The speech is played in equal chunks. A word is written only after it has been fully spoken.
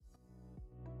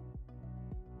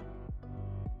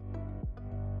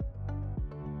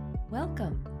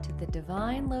Welcome to the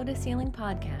Divine Lotus Healing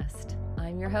Podcast.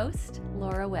 I'm your host,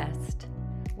 Laura West.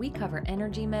 We cover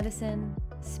energy medicine,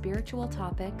 spiritual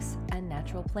topics, and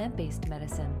natural plant-based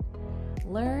medicine.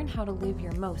 Learn how to live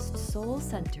your most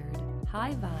soul-centered,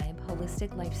 high-vibe,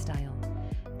 holistic lifestyle.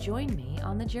 Join me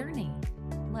on the journey.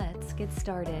 Let's get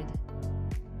started.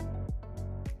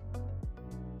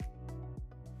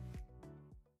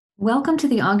 Welcome to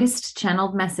the August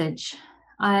channeled message.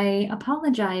 I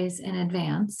apologize in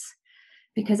advance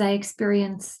because I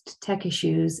experienced tech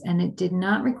issues and it did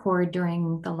not record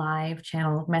during the live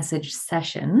channeled message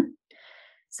session.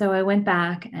 So I went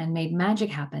back and made magic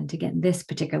happen to get this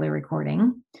particular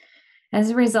recording. As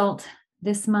a result,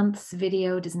 this month's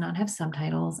video does not have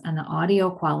subtitles and the audio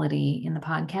quality in the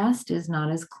podcast is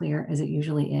not as clear as it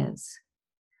usually is.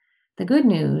 The good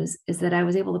news is that I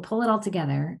was able to pull it all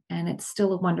together and it's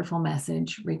still a wonderful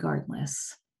message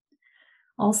regardless.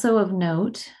 Also of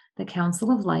note, the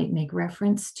Council of Light make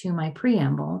reference to my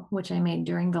preamble, which I made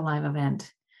during the live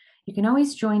event. You can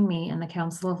always join me in the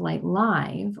Council of Light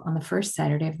live on the first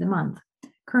Saturday of the month,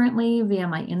 currently via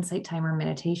my Insight Timer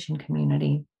meditation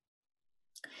community.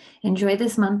 Enjoy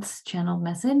this month's channeled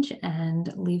message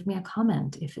and leave me a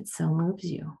comment if it so moves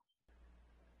you.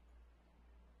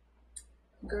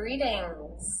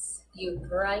 Greetings, you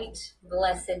bright,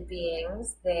 blessed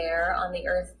beings there on the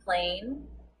earth plane.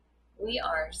 We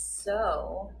are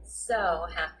so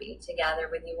happy to gather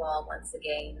with you all once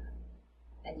again.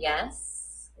 And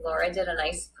yes, Laura did a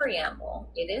nice preamble.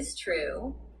 It is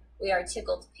true. We are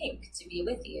tickled pink to be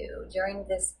with you during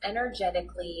this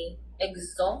energetically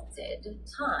exalted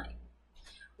time.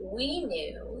 We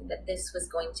knew that this was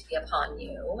going to be upon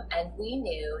you, and we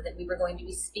knew that we were going to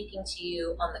be speaking to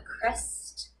you on the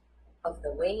crest of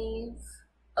the wave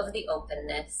of the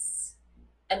openness.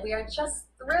 And we are just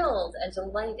thrilled and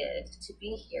delighted to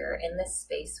be here in this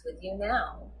space with you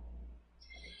now.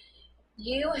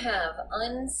 You have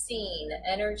unseen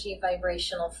energy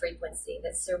vibrational frequency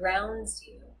that surrounds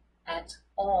you at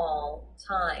all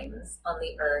times on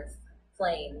the earth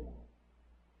plane.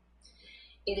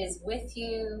 It is with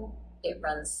you, it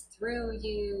runs through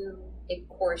you, it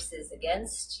courses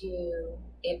against you,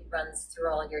 it runs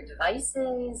through all your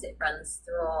devices, it runs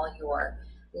through all your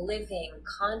living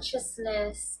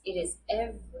consciousness. It is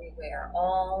everywhere,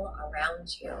 all around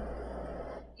you.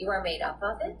 You are made up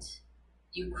of it,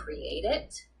 you create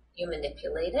it, you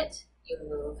manipulate it, you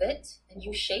move it, and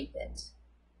you shape it.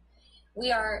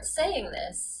 We are saying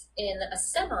this in a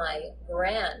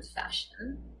semi-grand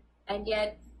fashion, and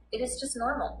yet it is just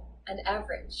normal and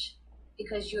average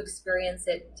because you experience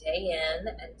it day in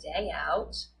and day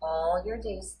out, all your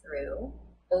days through,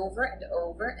 over and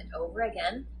over and over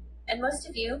again. And most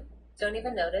of you don't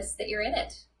even notice that you're in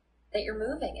it, that you're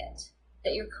moving it,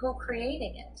 that you're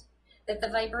co-creating it, that the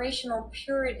vibrational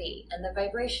purity and the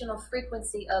vibrational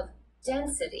frequency of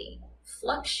density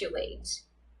fluctuate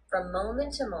from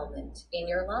moment to moment in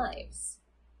your lives.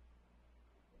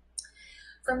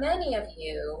 For many of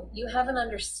you, you have an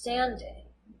understanding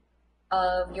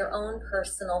of your own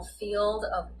personal field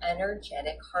of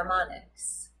energetic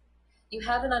harmonics. You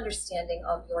have an understanding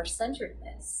of your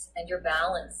centeredness and your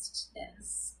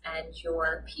balancedness and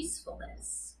your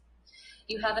peacefulness.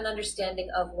 You have an understanding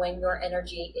of when your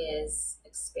energy is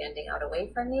expanding out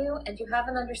away from you, and you have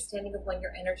an understanding of when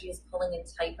your energy is pulling in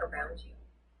tight around you.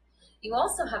 You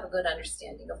also have a good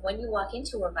understanding of when you walk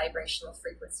into a vibrational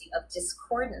frequency of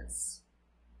discordance.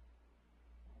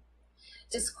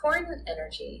 Discordant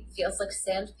energy feels like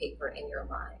sandpaper in your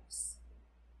lives.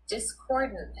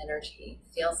 Discordant energy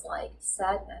feels like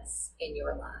sadness in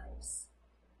your lives.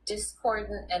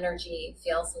 Discordant energy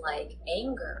feels like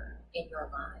anger in your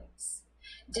lives.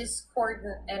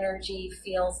 Discordant energy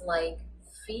feels like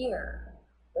fear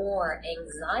or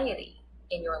anxiety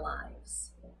in your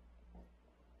lives.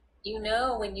 You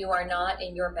know when you are not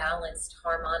in your balanced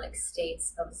harmonic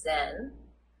states of Zen,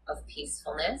 of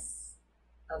peacefulness,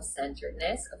 of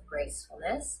centeredness, of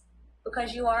gracefulness,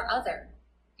 because you are other.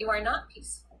 You are not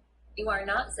peaceful. You are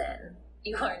not Zen.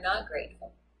 You are not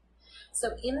grateful.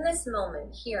 So in this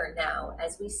moment here now,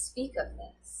 as we speak of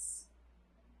this,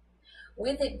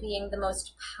 with it being the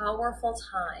most powerful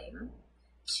time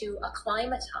to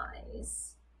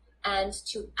acclimatize and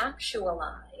to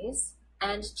actualize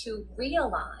and to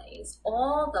realize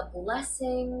all the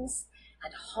blessings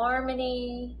and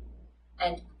harmony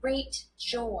and great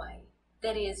joy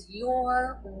that is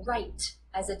your right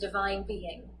as a divine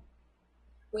being,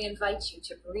 we invite you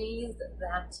to breathe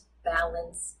that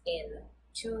balance in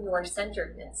to your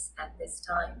centeredness at this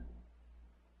time.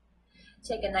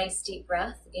 Take a nice deep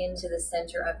breath into the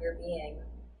center of your being.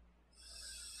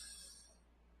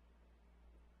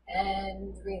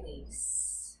 And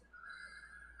release.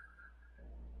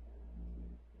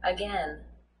 Again,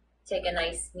 take a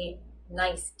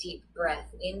nice deep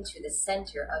breath into the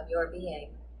center of your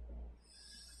being.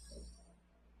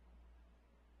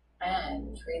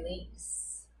 And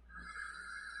release.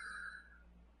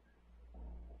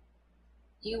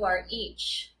 You are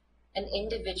each an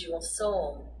individual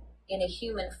soul in a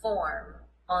human form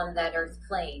on that earth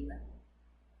plane.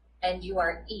 And you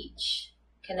are each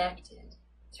connected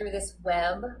through this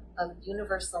web of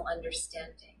universal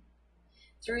understanding,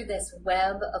 through this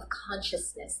web of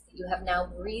consciousness that you have now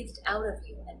breathed out of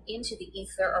you and into the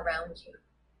ether around you.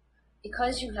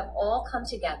 Because you have all come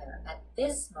together at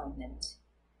this moment,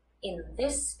 in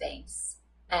this space,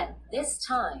 at this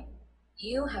time,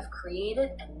 you have created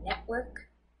a network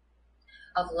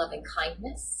of loving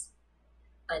kindness,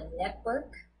 a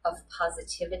network of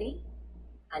positivity,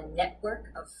 a network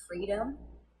of freedom,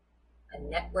 a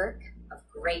network of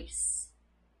grace.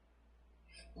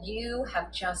 You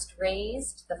have just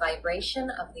raised the vibration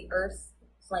of the earth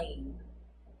plane.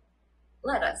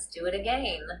 Let us do it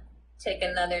again. Take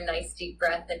another nice deep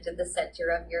breath into the center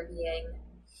of your being.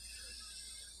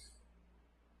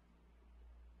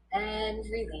 And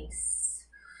release.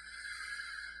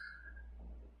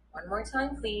 One more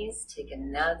time, please. Take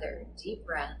another deep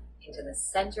breath into the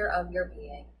center of your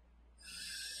being.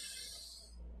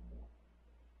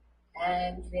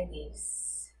 And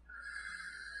release.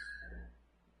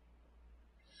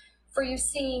 For you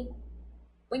see,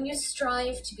 when you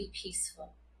strive to be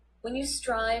peaceful, when you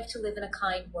strive to live in a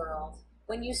kind world,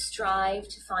 when you strive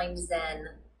to find Zen,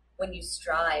 when you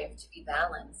strive to be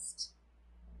balanced,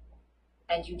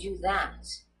 and you do that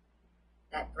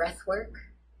breath work,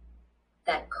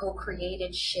 that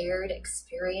co-created shared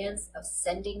experience of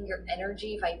sending your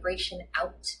energy vibration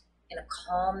out in a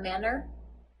calm manner,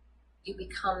 you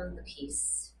become the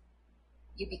peace.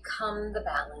 You become the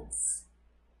balance.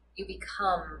 You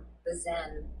become the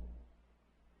Zen.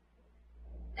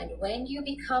 And when you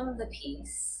become the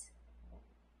peace,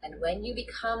 and when you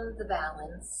become the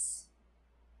balance,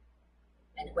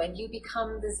 and when you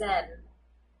become the Zen,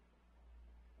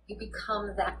 you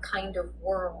become that kind of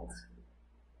world.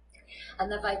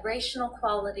 And the vibrational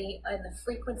quality and the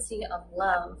frequency of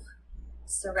love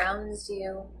surrounds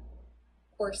you,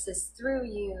 courses through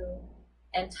you,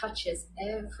 and touches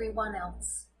everyone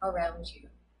else around you.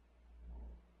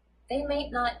 They may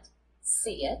not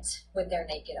see it with their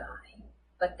naked eye,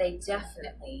 but they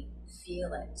definitely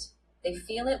feel it. They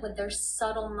feel it with their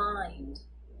subtle mind.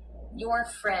 Your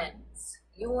friends,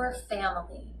 your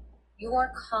family,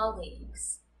 your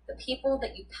colleagues, the people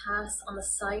that you pass on the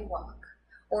sidewalk,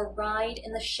 or ride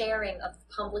in the sharing of the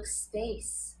public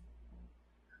space,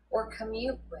 or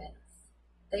commute with,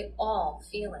 they all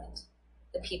feel it.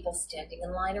 The people standing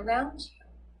in line around you,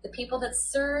 the people that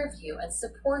serve you and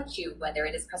support you, whether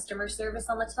it is customer service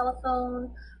on the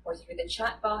telephone, or through the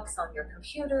chat box on your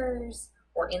computers,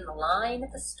 or in the line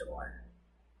at the store.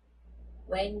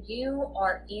 When you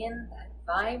are in that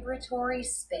vibratory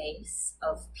space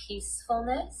of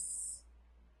peacefulness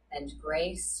and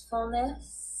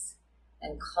gracefulness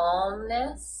and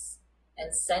calmness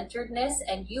and centeredness,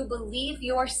 and you believe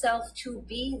yourself to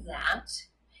be that,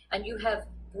 and you have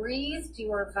breathed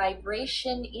your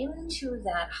vibration into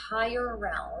that higher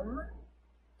realm,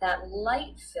 that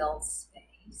light-filled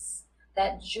space,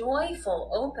 that joyful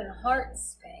open heart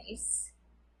space,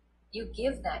 you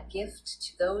give that gift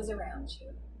to those around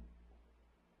you.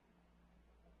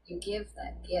 You give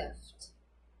that gift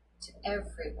to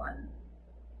everyone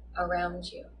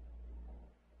around you.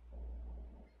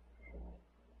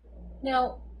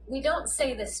 Now, we don't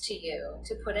say this to you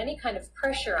to put any kind of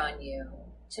pressure on you,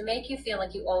 to make you feel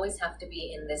like you always have to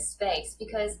be in this space,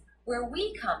 because where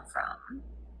we come from,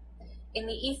 in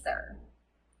the ether,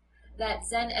 that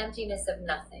Zen emptiness of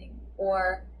nothing,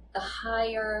 or the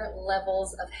higher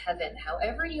levels of heaven,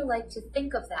 however you like to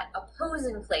think of that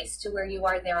opposing place to where you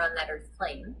are there on that earth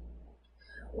plane,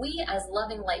 we as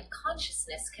loving light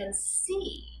consciousness can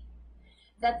see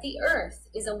that the earth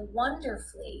is a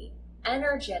wonderfully,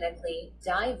 energetically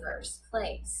diverse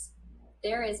place.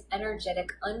 There is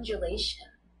energetic undulation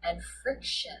and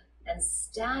friction and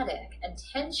static and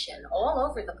tension all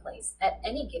over the place at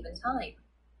any given time.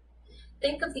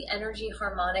 Think of the energy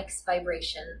harmonics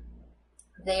vibration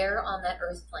there on that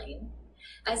earth plane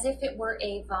as if it were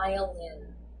a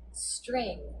violin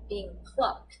string being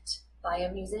plucked by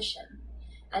a musician,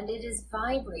 and it is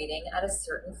vibrating at a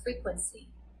certain frequency,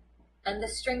 and the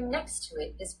string next to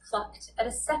it is plucked at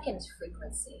a second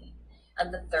frequency,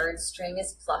 and the third string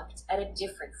is plucked at a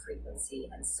different frequency,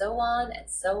 and so on and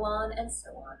so on and so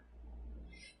on.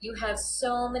 You have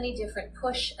so many different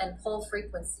push and pull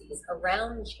frequencies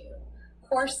around you,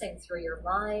 coursing through your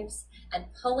lives and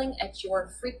pulling at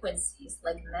your frequencies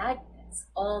like magnets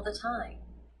all the time.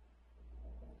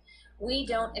 We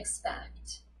don't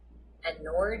expect, and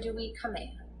nor do we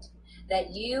command,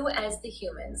 that you as the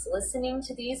humans listening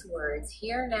to these words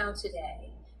here now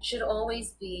today should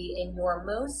always be in your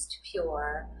most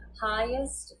pure,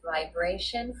 highest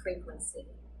vibration frequency.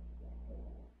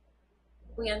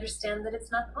 We understand that it's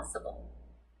not possible.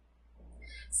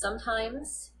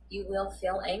 Sometimes you will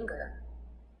feel anger.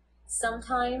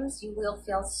 Sometimes you will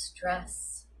feel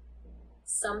stress.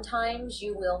 Sometimes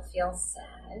you will feel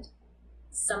sad.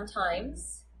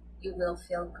 Sometimes you will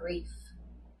feel grief.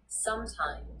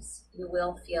 Sometimes you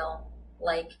will feel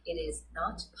like it is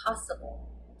not possible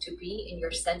to be in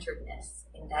your centeredness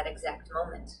in that exact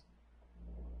moment.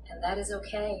 And that is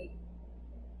okay.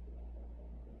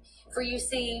 For you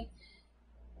see,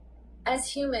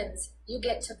 as humans, you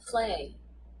get to play.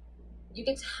 You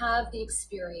get to have the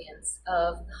experience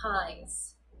of the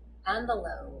highs and the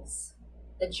lows,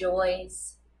 the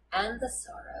joys and the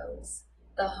sorrows,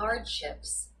 the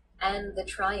hardships and the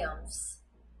triumphs.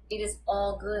 It is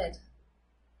all good.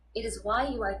 It is why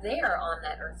you are there on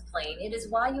that earth plane. It is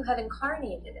why you have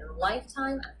incarnated in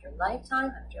lifetime after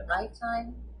lifetime after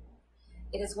lifetime.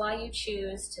 It is why you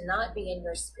choose to not be in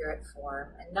your spirit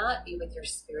form and not be with your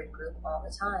spirit group all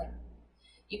the time.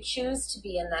 You choose to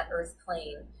be in that earth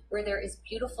plane where there is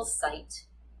beautiful sight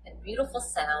and beautiful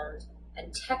sound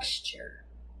and texture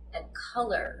and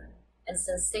color and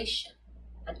sensation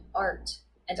and art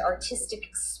and artistic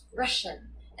expression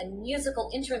and musical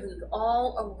interlude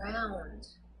all around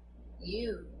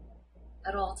you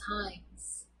at all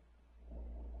times.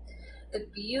 The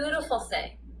beautiful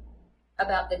thing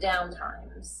about the down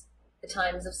times, the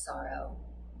times of sorrow,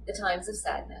 the times of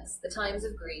sadness, the times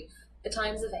of grief, the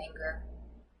times of anger,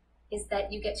 is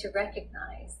that you get to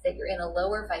recognize that you're in a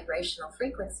lower vibrational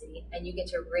frequency and you get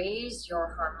to raise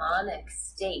your harmonic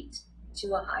state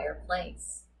to a higher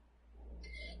place.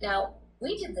 Now,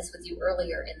 we did this with you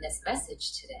earlier in this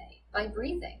message today by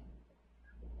breathing.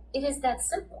 It is that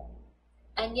simple.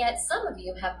 And yet some of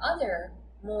you have other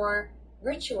more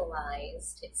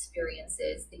ritualized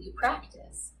experiences that you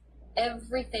practice.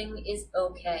 Everything is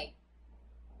okay.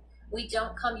 We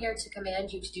don't come here to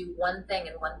command you to do one thing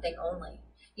and one thing only.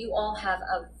 You all have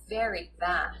a very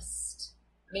vast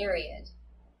myriad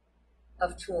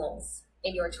of tools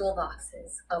in your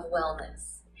toolboxes of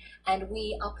wellness. And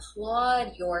we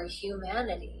applaud your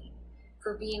humanity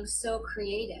for being so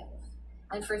creative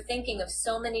and for thinking of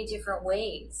so many different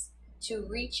ways to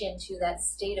reach into that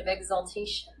state of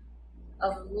exaltation,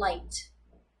 of light,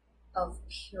 of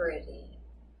purity,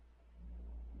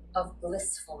 of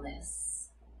blissfulness.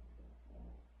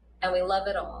 And we love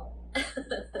it all.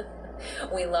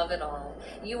 We love it all.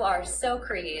 You are so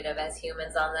creative as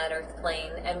humans on that earth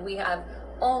plane, and we have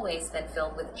always been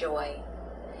filled with joy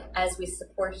as we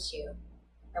support you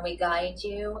and we guide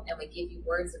you and we give you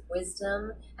words of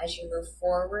wisdom as you move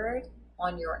forward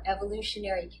on your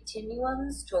evolutionary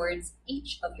continuums towards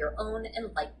each of your own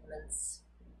enlightenments.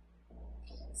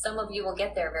 Some of you will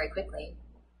get there very quickly.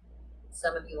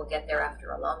 Some of you will get there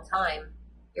after a long time.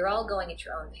 You're all going at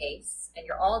your own pace, and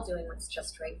you're all doing what's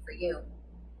just right for you.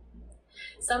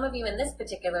 Some of you in this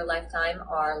particular lifetime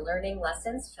are learning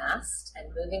lessons fast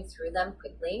and moving through them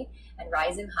quickly and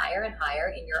rising higher and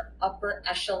higher in your upper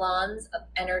echelons of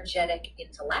energetic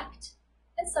intellect.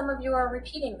 And some of you are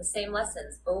repeating the same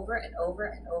lessons over and over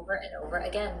and over and over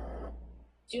again.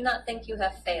 Do not think you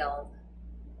have failed.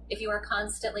 If you are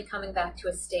constantly coming back to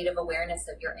a state of awareness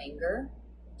of your anger,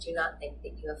 do not think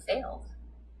that you have failed.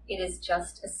 It is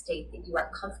just a state that you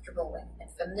are comfortable with and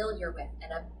familiar with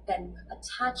and have been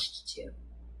attached to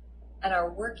and are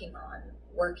working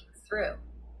through.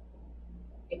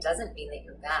 It doesn't mean that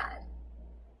you're bad.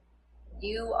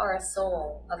 You are a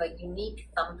soul of a unique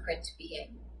thumbprint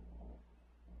being.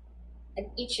 And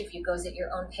each of you goes at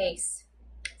your own pace.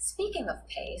 Speaking of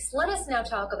pace, let us now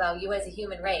talk about you as a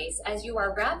human race as you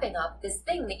are wrapping up this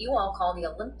thing that you all call the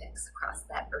Olympics across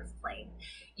that earth plane.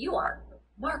 You are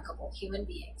remarkable human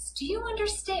beings. Do you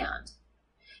understand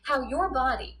how your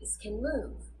bodies can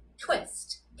move,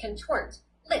 twist, contort,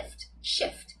 lift,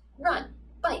 shift, run,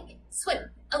 bike,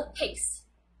 swim, outpace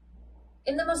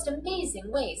in the most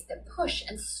amazing ways that push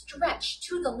and stretch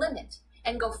to the limit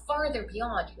and go farther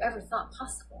beyond you ever thought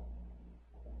possible?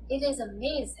 It is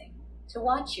amazing to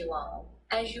watch you all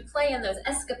as you play in those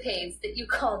escapades that you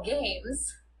call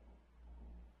games.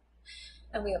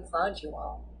 And we applaud you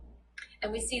all.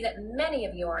 And we see that many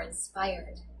of you are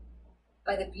inspired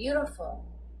by the beautiful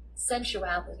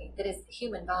sensuality that is the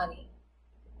human body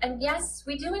And yes,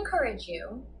 we do encourage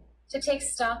you to take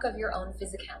stock of your own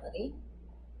physicality.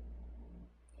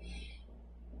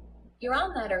 You're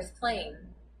on that earth plane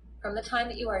from the time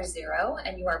that you are 0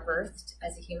 and you are birthed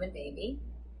as a human baby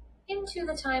into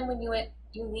the time when you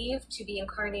leave to be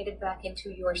incarnated back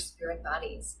into your spirit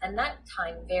bodies. And that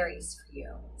time varies for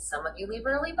you. Some of you leave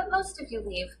early, but most of you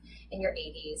leave in your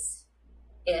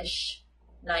 80s-ish,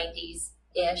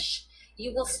 90s-ish.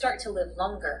 You will start to live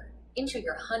longer into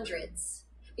your hundreds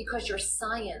because your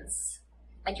science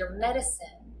and your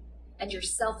medicine and your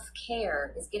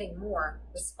self-care is getting more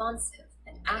responsive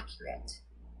and accurate.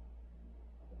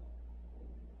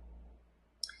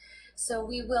 So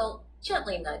we will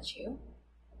gently nudge you,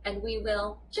 and we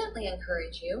will gently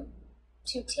encourage you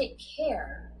to take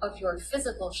care of your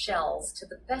physical shells to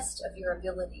the best of your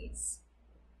abilities.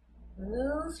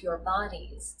 Move your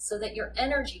bodies so that your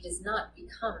energy does not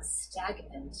become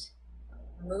stagnant.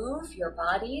 Move your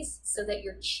bodies so that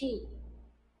your chi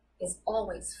is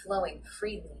always flowing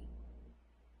freely.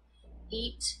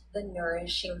 Eat the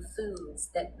nourishing foods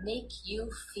that make you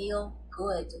feel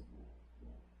good.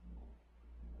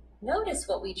 Notice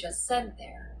what we just said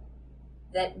there,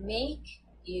 that make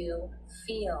you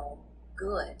feel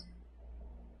good.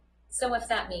 So if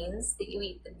that means that you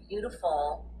eat the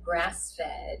beautiful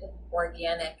grass-fed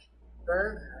organic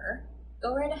burger,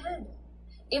 go right ahead.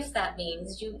 If that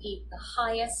means you eat the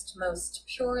highest, most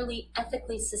purely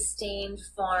ethically sustained,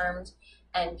 farmed,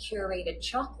 and curated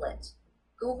chocolate,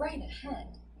 go right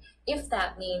ahead. If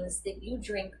that means that you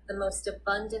drink the most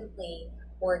abundantly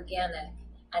organic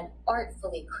and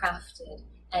artfully crafted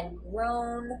and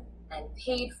grown and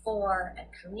paid for and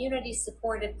community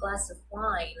supported glass of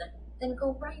wine, then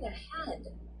go right ahead.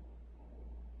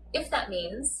 If that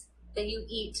means that you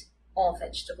eat all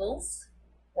vegetables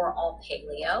or all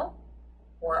paleo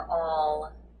or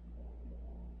all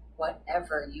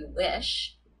whatever you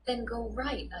wish, then go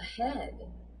right ahead.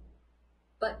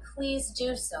 But please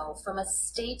do so from a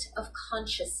state of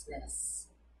consciousness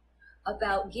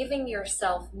about giving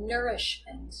yourself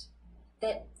nourishment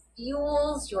that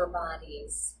fuels your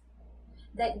bodies,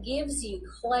 that gives you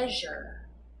pleasure,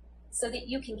 so that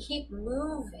you can keep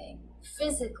moving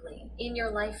physically in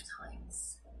your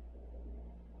lifetimes.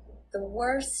 The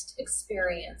worst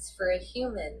experience for a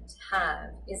human to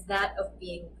have is that of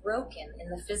being broken in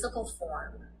the physical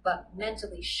form, but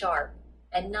mentally sharp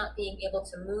and not being able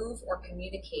to move or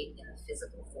communicate in the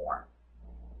physical form.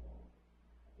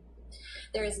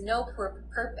 There is no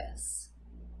purpose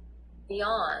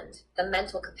beyond the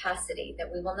mental capacity that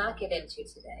we will not get into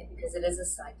today because it is a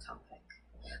side topic.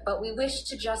 But we wish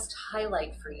to just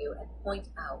highlight for you and point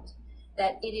out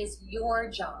that it is your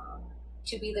job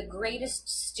to be the greatest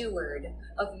steward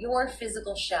of your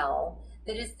physical shell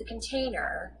that is the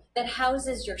container that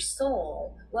houses your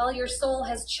soul, while your soul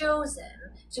has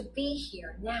chosen to be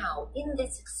here now in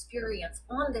this experience,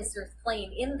 on this earth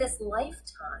plane, in this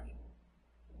lifetime.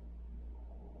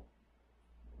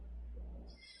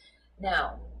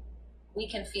 Now, we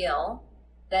can feel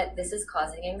that this is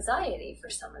causing anxiety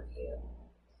for some of you.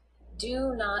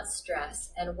 Do not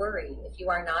stress and worry if you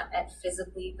are not at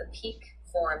physically the peak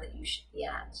form that you should be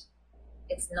at.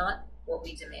 It's not what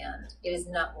we demand. It is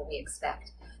not what we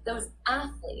expect. Those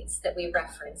athletes that we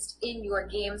referenced in your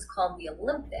games called the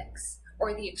Olympics,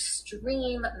 or the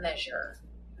extreme measure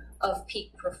of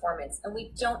peak performance, and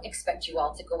we don't expect you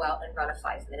all to go out and run a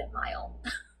 5-minute mile.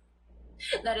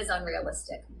 That is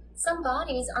unrealistic. Some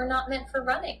bodies are not meant for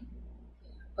running.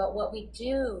 But what we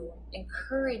do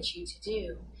encourage you to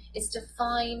do is to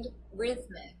find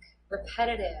rhythmic,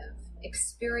 repetitive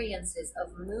experiences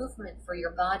of movement for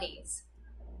your bodies.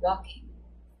 Walking,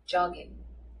 jogging,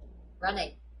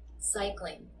 running,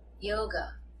 cycling,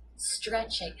 yoga,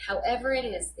 stretching, however it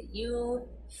is that you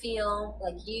feel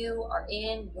like you are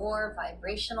in your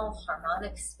vibrational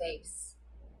harmonic space.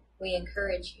 We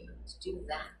encourage you to do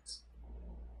that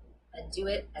and do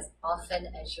it as often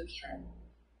as you can.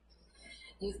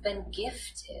 You've been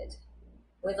gifted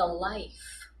with a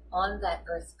life on that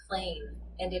earth plane,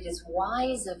 and it is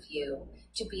wise of you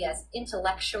to be as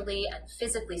intellectually and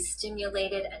physically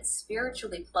stimulated and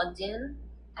spiritually plugged in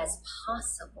as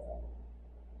possible.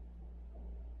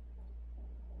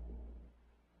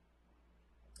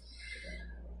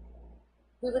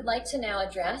 We would like to now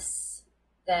address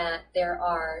that there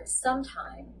are some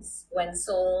times when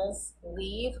souls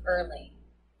leave early,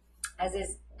 as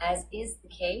is the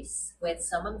case with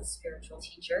some of the spiritual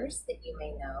teachers that you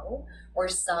may know, or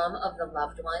some of the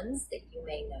loved ones that you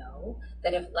may know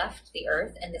that have left the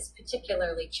earth in this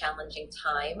particularly challenging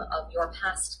time of your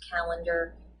past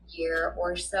calendar year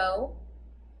or so.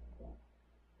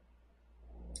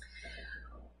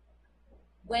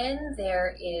 When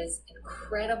there is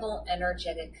incredible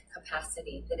energetic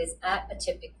capacity that is at a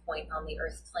tipping point on the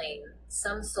earth plane,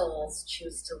 some souls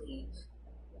choose to leave.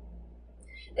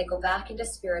 They go back into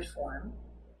spirit form,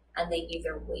 and they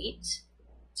either wait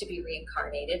to be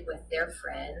reincarnated with their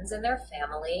friends and their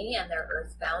family and their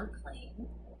earthbound plane,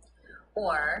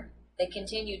 or they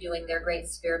continue doing their great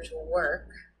spiritual work,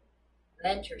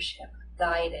 mentorship,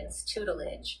 guidance,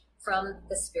 tutelage from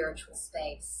the spiritual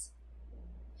space.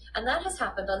 And that has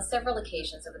happened on several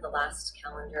occasions over the last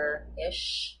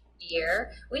calendar-ish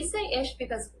year. We say ish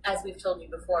because, as we've told you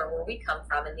before, where we come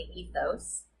from in the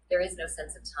ethos, there is no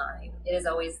sense of time. It is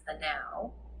always the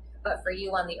now. But for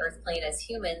you on the earth plane as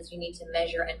humans, you need to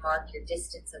measure and mark your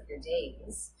distance of your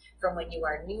days from when you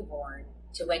are newborn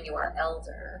to when you are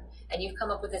elder. And you've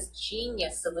come up with this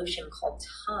genius solution called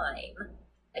time,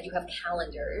 and you have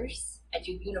calendars, and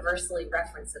you universally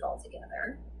reference it all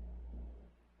together.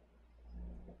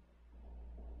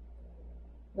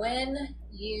 When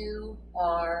you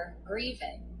are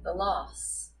grieving the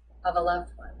loss of a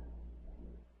loved one,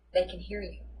 they can hear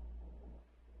you,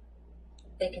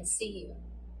 they can see you,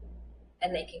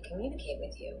 and they can communicate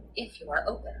with you if you are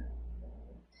open.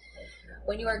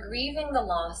 When you are grieving the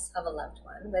loss of a loved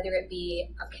one, whether it be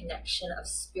a connection of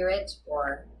spirit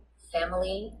or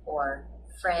family or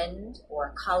friend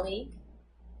or colleague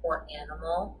or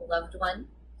animal loved one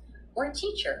or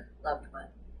teacher loved one,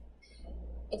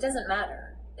 it doesn't matter.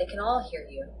 They can all hear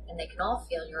you and they can all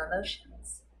feel your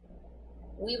emotions.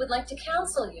 We would like to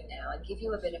counsel you now and give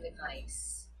you a bit of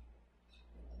advice.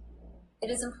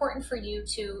 It is important for you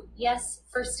to, yes,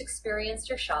 first experience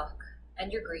your shock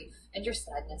and your grief and your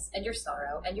sadness and your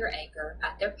sorrow and your anger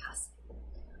at their passing,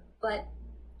 but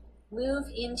move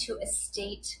into a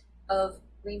state of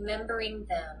remembering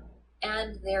them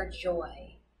and their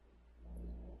joy.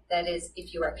 That is,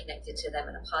 if you are connected to them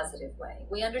in a positive way.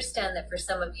 We understand that for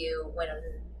some of you, when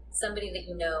somebody that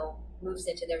you know moves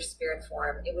into their spirit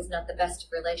form, it was not the best of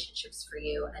relationships for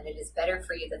you, and it is better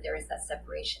for you that there is that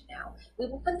separation now. We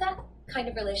will put that kind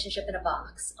of relationship in a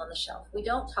box on the shelf. We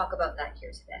don't talk about that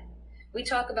here today. We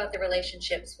talk about the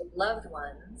relationships with loved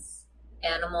ones,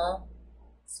 animal,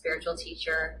 spiritual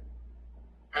teacher,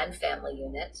 and family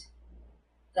unit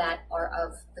that are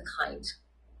of the kind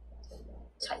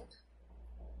type.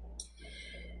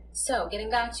 So, getting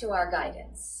back to our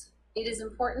guidance, it is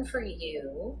important for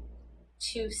you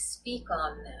to speak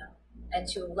on them and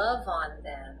to love on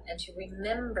them and to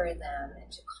remember them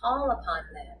and to call upon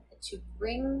them and to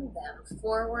bring them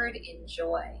forward in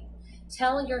joy.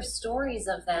 Tell your stories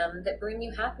of them that bring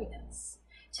you happiness.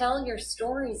 Tell your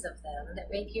stories of them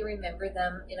that make you remember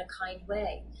them in a kind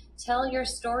way. Tell your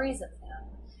stories of them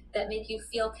that make you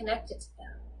feel connected to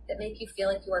them, that make you feel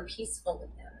like you are peaceful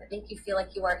with them, that make you feel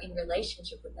like you are in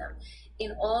relationship with them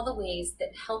in all the ways that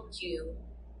helped you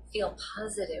feel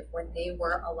positive when they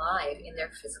were alive in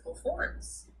their physical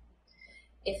forms.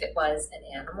 If it was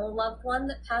an animal loved one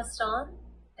that passed on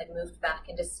and moved back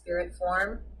into spirit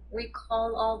form,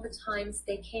 recall all the times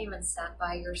they came and sat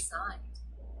by your side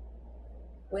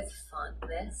with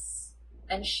fondness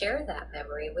and share that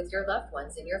memory with your loved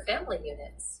ones in your family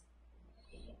units.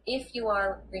 If you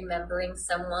are remembering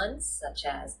someone, such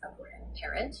as a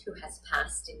grandparent who has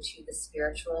passed into the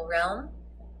spiritual realm,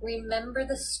 remember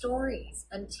the stories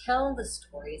and tell the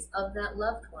stories of that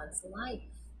loved one's life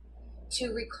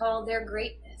to recall their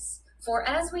greatness. For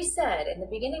as we said in the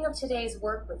beginning of today's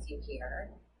work with you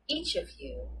here, each of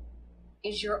you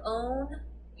is your own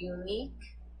unique,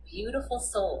 beautiful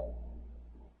soul,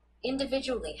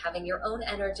 individually having your own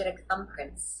energetic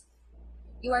thumbprints.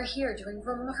 You are here doing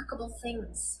remarkable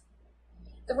things.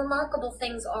 The remarkable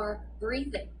things are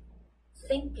breathing,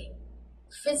 thinking,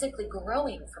 physically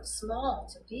growing from small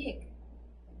to big,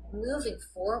 moving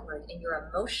forward in your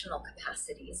emotional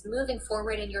capacities, moving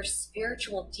forward in your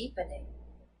spiritual deepening,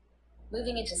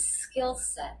 moving into skill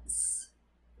sets,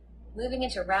 moving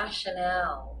into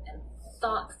rationale and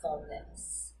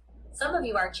thoughtfulness. Some of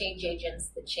you are change agents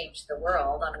that change the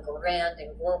world on a grand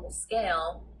and global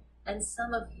scale, and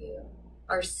some of you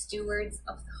are stewards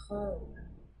of the home,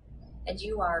 and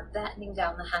you are battening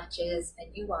down the hatches,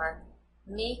 and you are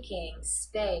making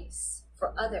space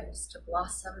for others to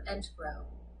blossom and grow.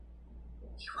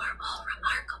 You are all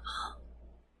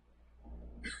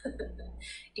remarkable.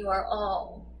 You are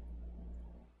all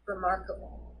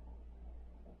remarkable.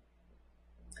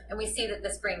 And we see that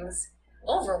this brings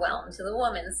overwhelm to the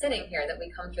woman sitting here that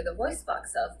we come through the voice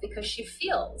box of, because she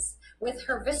feels with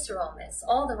her visceralness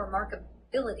all the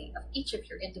remarkability of each of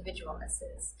your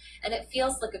individualnesses. And it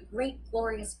feels like a great,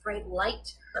 glorious, bright light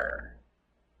to her.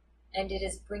 And it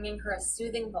is bringing her a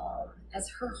soothing balm as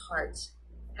her heart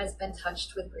has been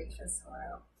touched with grief and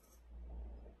sorrow.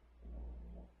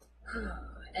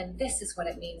 And this is what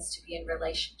it means to be in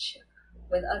relationship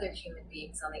with other human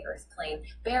beings on the earth plane,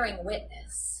 bearing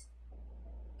witness,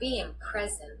 being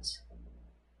present,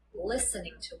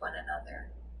 listening to one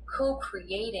another,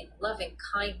 co-creating loving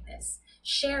kindness,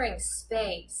 sharing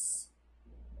space,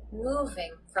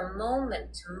 moving from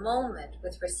moment to moment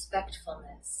with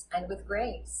respectfulness and with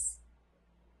grace.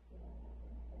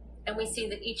 And we see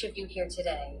that each of you here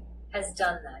today has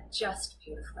done that just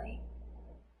beautifully.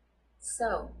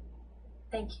 So,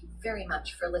 thank you very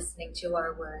much for listening to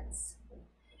our words.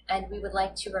 And we would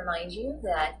like to remind you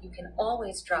that you can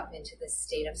always drop into this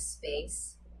state of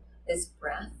space, this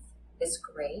breath, this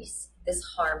grace, this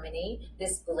harmony,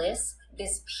 this bliss,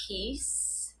 this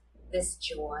peace, this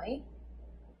joy,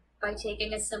 by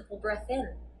taking a simple breath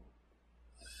in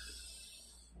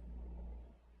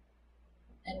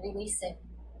and releasing.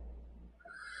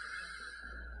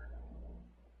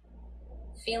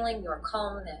 Feeling your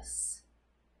calmness,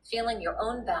 feeling your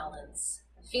own balance,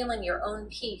 feeling your own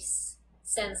peace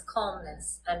sends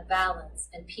calmness and balance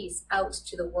and peace out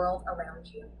to the world around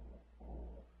you.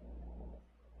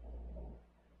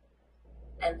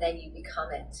 And then you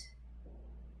become it.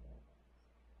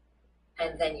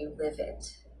 And then you live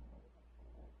it.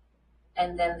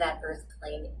 And then that earth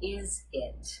plane is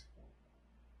it.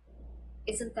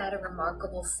 Isn't that a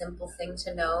remarkable, simple thing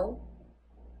to know?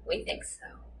 We think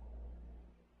so.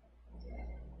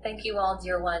 Thank you all,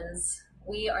 dear ones.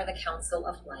 We are the Council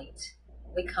of Light.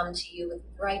 We come to you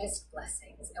with brightest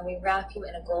blessings, and we wrap you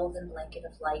in a golden blanket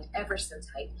of light ever so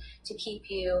tight to keep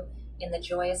you in the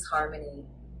joyous harmony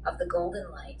of the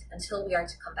golden light until we are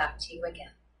to come back to you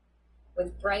again.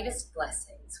 With brightest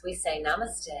blessings, we say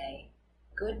namaste,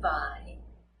 goodbye,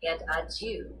 and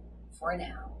adieu for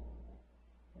now.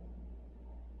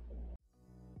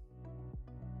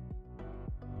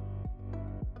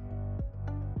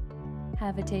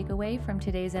 Have a takeaway from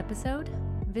today's episode?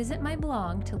 Visit my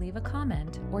blog to leave a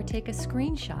comment or take a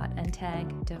screenshot and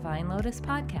tag Divine Lotus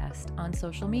Podcast on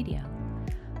social media.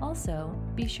 Also,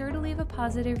 be sure to leave a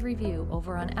positive review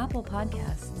over on Apple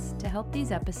Podcasts to help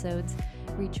these episodes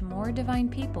reach more divine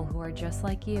people who are just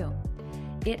like you.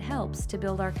 It helps to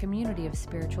build our community of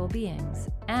spiritual beings,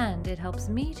 and it helps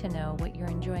me to know what you're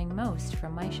enjoying most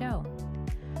from my show.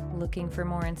 Looking for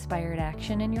more inspired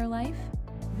action in your life?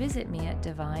 Visit me at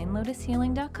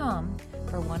divinelotushealing.com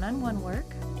for one-on-one work,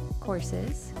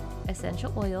 courses,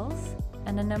 essential oils,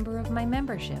 and a number of my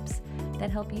memberships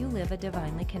that help you live a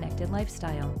divinely connected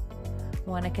lifestyle.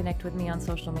 Want to connect with me on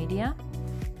social media?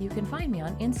 You can find me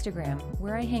on Instagram,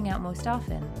 where I hang out most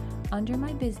often, under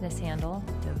my business handle,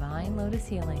 Divine Lotus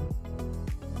Healing.